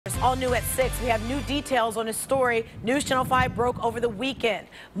All new at 6, we have new details on a story News Channel 5 broke over the weekend.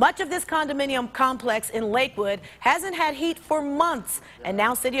 Much of this condominium complex in Lakewood hasn't had heat for months, and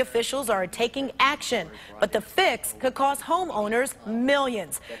now city officials are taking action. But the fix could cost homeowners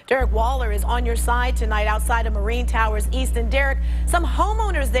millions. Derek Waller is on your side tonight outside of Marine Towers East. And Derek, some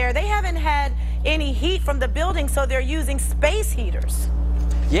homeowners there, they haven't had any heat from the building, so they're using space heaters.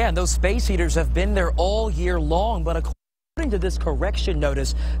 Yeah, and those space heaters have been there all year long, but according to this correction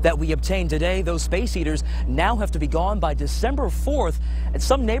notice that we obtained today, those space heaters now have to be gone by December 4th, and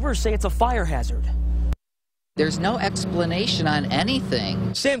some neighbors say it's a fire hazard. There's no explanation on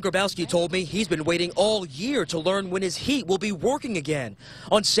anything. Sam Grabowski told me he's been waiting all year to learn when his heat will be working again.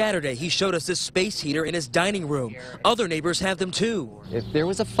 On Saturday, he showed us this space heater in his dining room. Other neighbors have them too. If there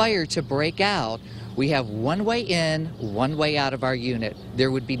was a fire to break out, we have one way in, one way out of our unit.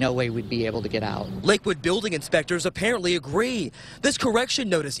 There would be no way we'd be able to get out. Lakewood building inspectors apparently agree. This correction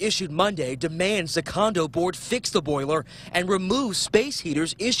notice issued Monday demands the condo board fix the boiler and remove space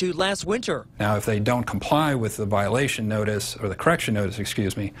heaters issued last winter. Now, if they don't comply with the violation notice, or the correction notice,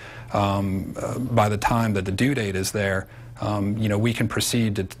 excuse me, by the time that the due date is there, we can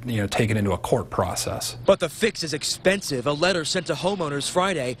proceed to, take it into a court process. But the fix is expensive. A letter sent to homeowners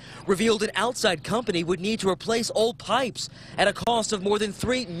Friday revealed an outside company would need to replace old pipes at a cost of more than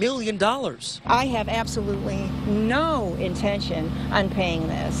 $3 million. I have absolutely no intention on paying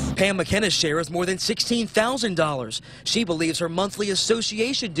this. Pam McKenna's share is more than $16,000. She believes her monthly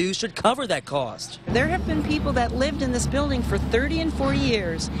association dues should cover that cost. There have been people that lived in this building for 30 and 40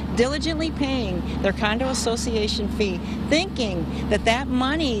 years, diligently paying their condo association fee, thinking that that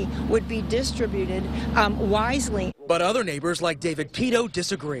money would be distributed wisely. But other neighbors like David Pito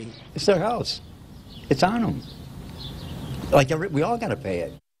disagree. It's their house. It's on them. We all got to pay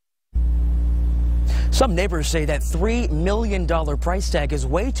it. Some neighbors say that $3 million price tag is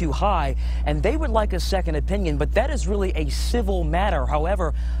way too high, and they would like a second opinion, but that is really a civil matter.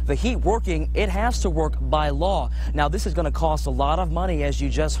 However, the heat working, it has to work by law. Now, this is going to cost a lot of money, as you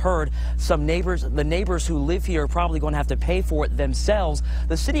just heard. The neighbors who live here are probably going to have to pay for it themselves.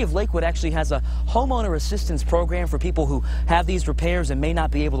 The city of Lakewood actually has a homeowner assistance program for people who have these repairs and may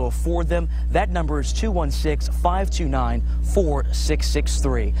not be able to afford them. That number is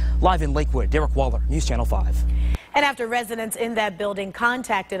 216-529-4663. Live in Lakewood, Derek Waller, News Channel 5. And after residents in that building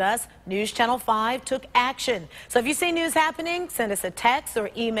contacted us, News Channel 5 took action. So if you see news happening, send us a text or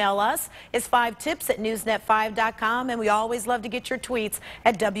email us. It's 5tips@newsnet5.com, and we always love to get your tweets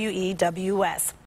at WEWS.